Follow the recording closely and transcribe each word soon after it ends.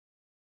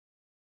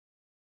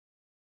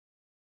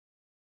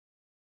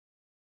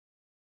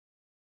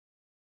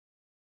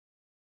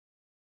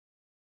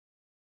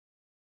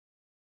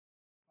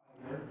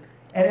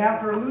and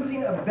after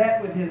losing a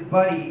bet with his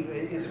buddy,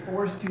 is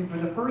forced to, for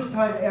the first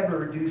time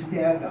ever, do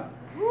stand-up.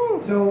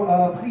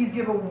 So please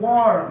give a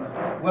warm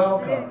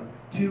welcome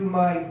to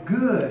my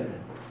good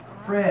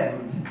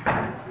friend,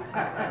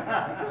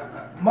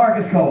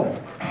 Marcus Kowal.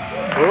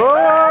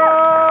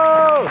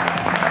 Whoa!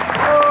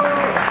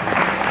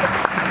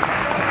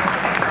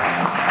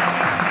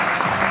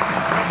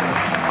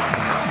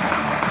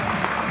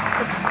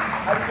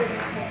 How do you get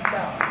these things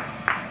down?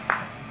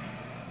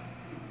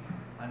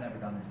 I've never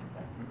done this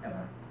before,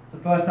 ever. It's the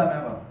first time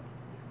ever.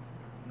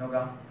 No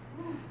gum?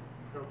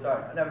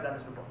 Sorry, I've never done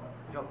this before.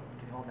 Yo,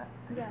 can you hold that?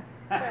 Yeah.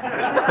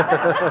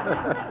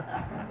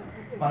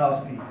 It's my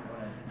last piece.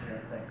 Yeah,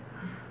 thanks.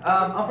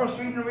 I'm from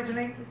Sweden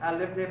originally. I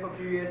lived here for a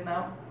few years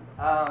now.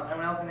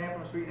 Anyone else in here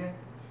from Sweden?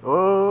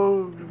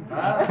 Whoa!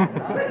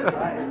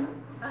 Nice.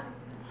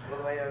 All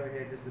the way over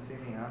here just to see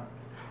me, huh?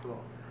 Cool.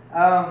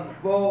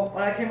 Well,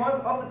 when I came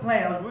off the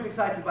plane, I was really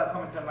excited about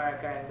coming to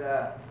America, and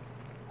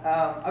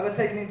I got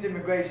taken into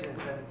immigration.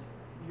 And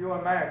you're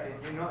American,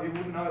 you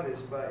wouldn't know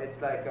this, but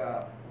it's like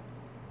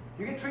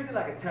you get treated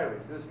like a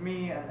terrorist. There's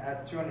me and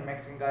 200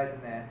 Mexican guys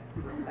in there,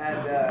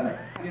 and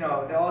you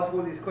know, they ask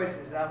all these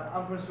questions. And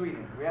I'm from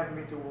Sweden. We haven't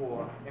been to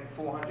war in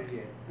 400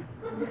 years.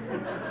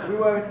 We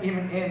weren't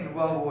even in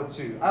World War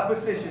II. Our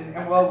position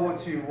in World War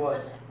II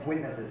was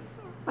witnesses.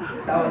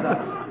 That was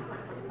us.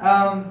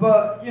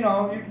 But you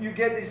know, you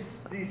get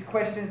these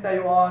questions that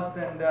you asked,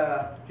 and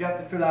you have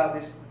to fill out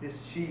this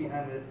sheet.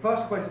 And the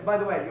first question, by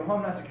the way, your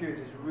Homeland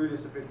Security is really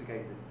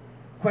sophisticated.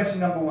 Question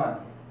number 1: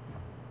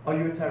 are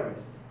you a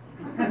terrorist?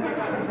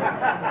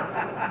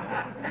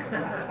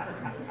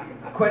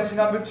 Question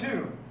number 2: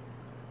 do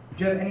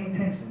you have any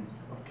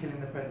intentions of killing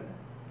the president?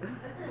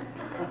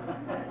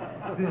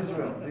 This is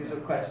real. These are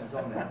questions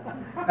on there.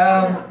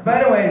 But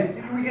anyways,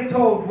 we get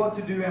told what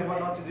to do and what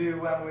not to do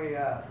when we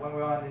are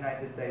in the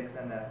United States,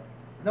 and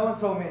no one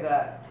told me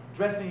that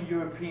dressing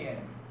European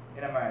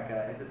in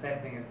America is the same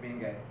thing as being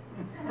gay.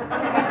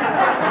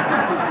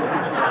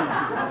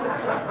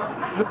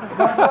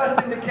 My first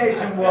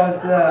indication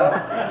was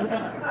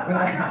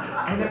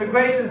when the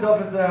immigrations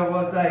officer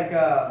was like,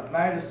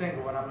 married or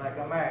single, and I'm like,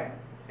 I'm married.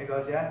 He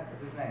goes, yeah,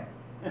 what's his name?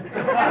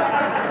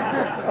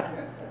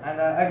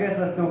 And I guess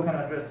I still kind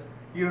of dress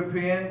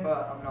European,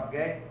 but I'm not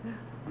gay.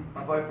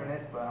 My boyfriend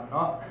is, but I'm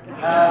not.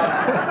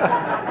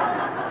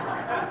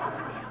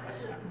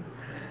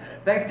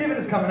 Thanksgiving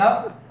is coming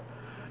up.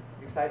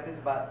 You excited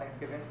about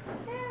Thanksgiving?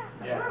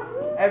 Yeah.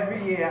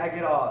 Every year I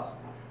get asked,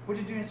 what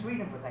do you do in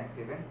Sweden for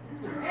Thanksgiving?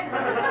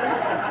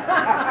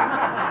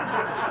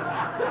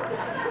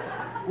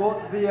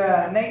 Well,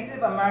 the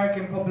Native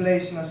American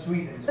population of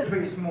Sweden is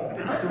pretty small,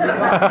 so we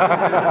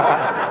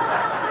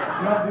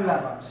don't do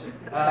that much.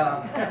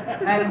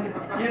 And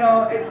you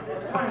know,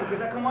 it's funny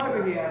because I come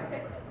over here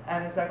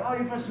and it's like, oh,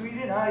 you're from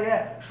Sweden? Oh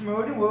yeah,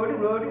 schmody, wordy,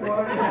 wordy,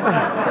 wordy.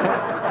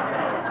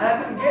 And I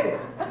didn't get it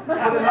for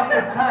the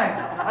longest time.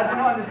 I did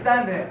not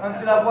understand it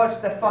until I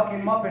watched the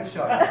fucking Muppet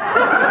Show.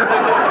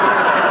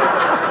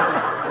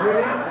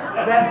 Really?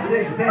 That's the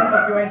extent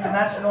of your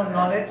international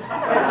knowledge? The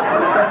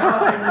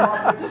fucking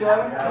Muppet Show?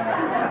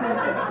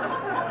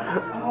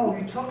 Oh,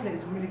 your chocolate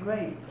is really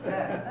great.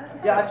 Yeah.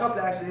 Yeah, our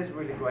chocolate actually is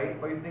really great,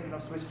 but you're thinking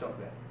of Swiss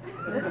chocolate.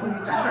 Oh, your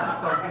cheese is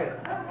so good.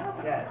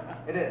 Yeah,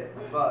 it is,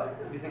 but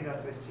you're thinking of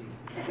Swiss cheese.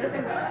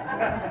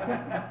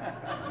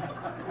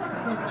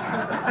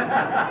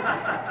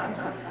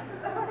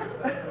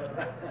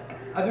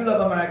 I do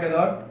love America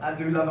though. I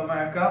do love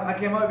America. I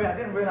came over here, I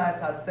didn't realize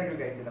how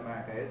segregated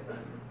America is.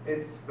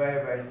 It's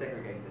very, very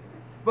segregated.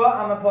 But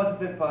I'm a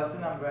positive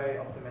person, I'm very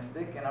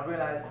optimistic, and I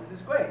realized this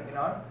is great, you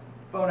know.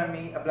 If I want to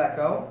meet a black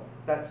girl,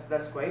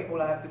 that's great.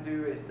 All I have to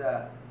do is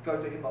go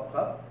to a hip hop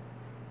club.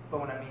 If I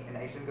want to meet an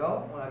Asian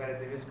girl, all I got to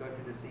do is go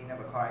to the scene of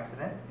a car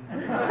accident.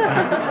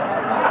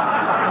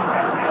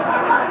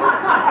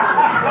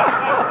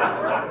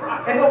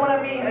 If I want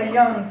to meet a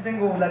young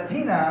single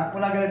Latina,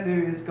 all I got to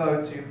do is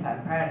go to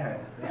Planned Parenthood.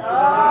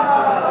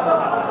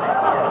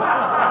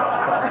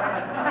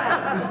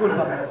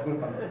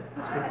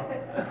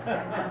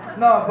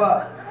 No,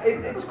 but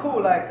it's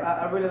cool. Like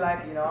I really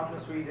like, you know, I'm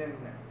from Sweden.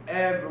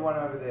 Everyone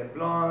over there,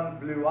 blonde,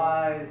 blue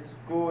eyes,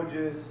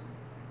 gorgeous.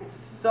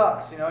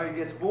 Sucks, you know, it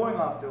gets boring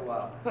after a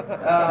while. Also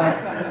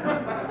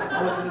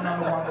the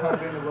 #1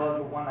 country in the world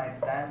for one-night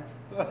stands.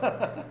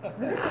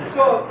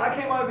 So I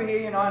came over here,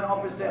 you know, in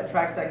opposite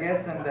tracks, I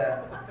guess, and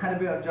had a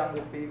bit of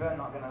jungle fever,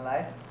 not gonna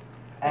lie.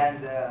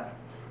 And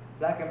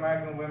black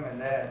American women,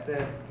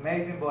 they're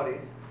amazing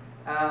bodies.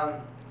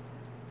 A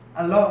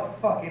lot of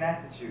fucking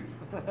attitude.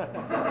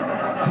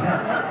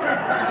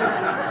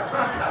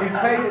 It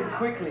faded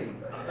quickly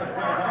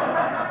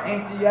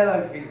into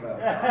yellow fever,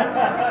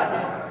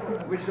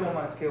 which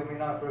almost killed me.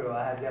 No, for real,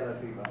 I had yellow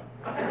fever.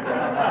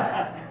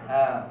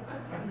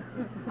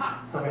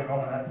 Something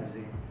wrong with that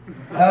pussy.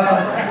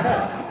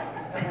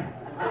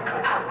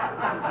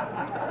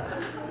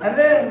 And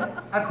then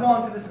I come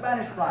on to the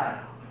Spanish fly,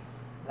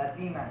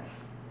 Latinas.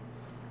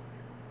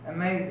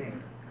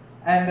 Amazing.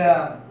 And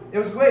it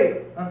was great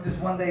until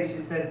one day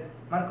she said,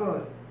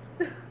 Marcos,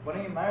 why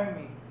don't you marry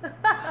me?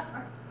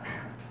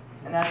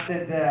 And I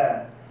said,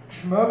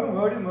 schmurgen,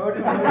 murder, murder,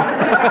 murder.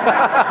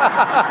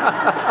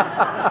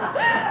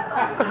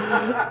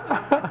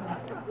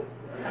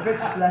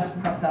 Bitch slashed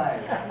my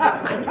tires.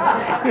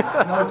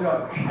 No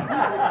joke.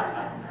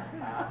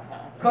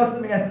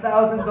 Costed me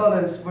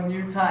 $1,000 for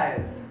new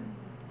tires.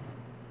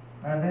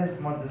 Now there's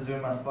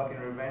Montezuma's fucking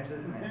revenge,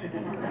 isn't it?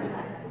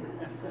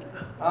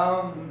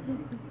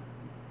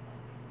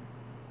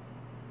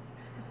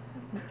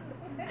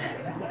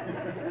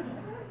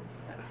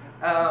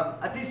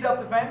 I teach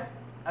self-defense.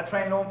 I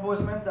train law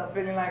enforcement. So I'm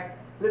feeling like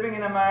living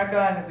in America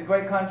and it's a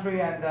great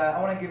country and I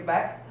want to give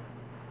back.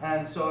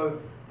 And so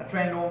I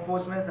train law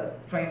enforcement. I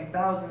train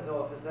thousands of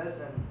officers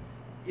and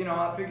you know,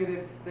 I figured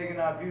if they're going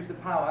to abuse the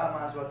power, I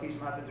might as well teach them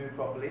how to do it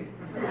properly.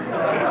 So,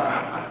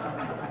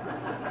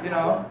 you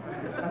know,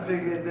 I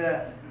figured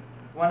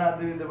why not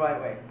do it the right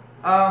way?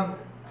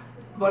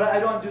 But I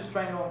don't just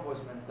train law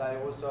enforcement. I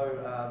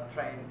also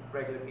train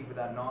regular people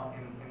that are not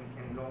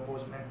in law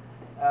enforcement.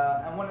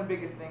 And one of the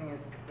biggest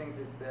things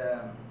is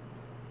the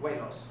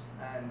weight loss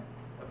and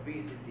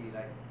obesity.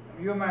 Like, I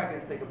mean, you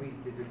Americans take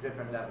obesity to a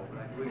different level.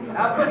 Like, really.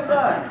 I'm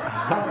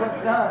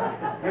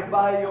concerned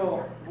by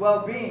your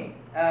well-being.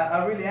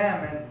 I really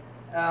am,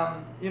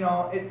 and you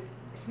know, it's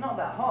not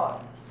that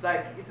hard. It's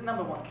like it's the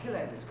 #1 killer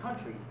in this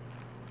country.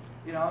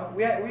 You know,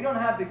 we don't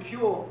have the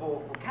cure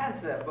for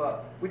cancer,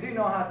 but we do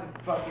know how to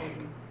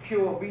fucking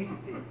cure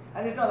obesity,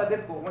 and it's not that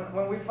difficult. When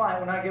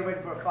I get ready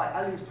for a fight,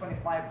 I lose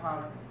 25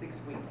 pounds in 6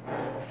 weeks.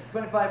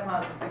 25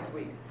 pounds in 6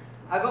 weeks.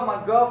 I got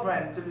my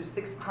girlfriend to lose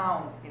 6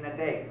 pounds in a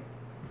day.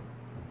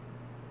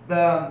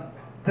 The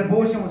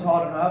abortion was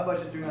hard on her, but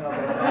she's doing a lot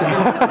better.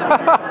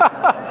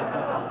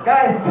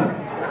 Guys,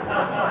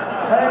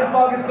 my name is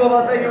Marcus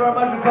Kowal. Thank you very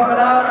much for coming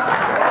out.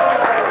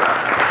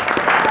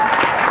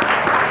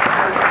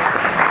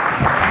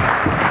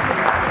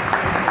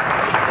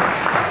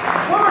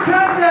 One more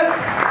time for that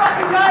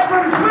fucking guy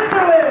from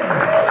Switzerland!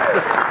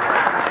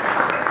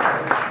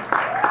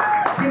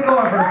 Keep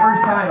going for the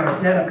first time on a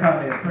stand-up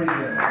comedy. It's pretty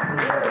good.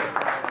 Pretty good.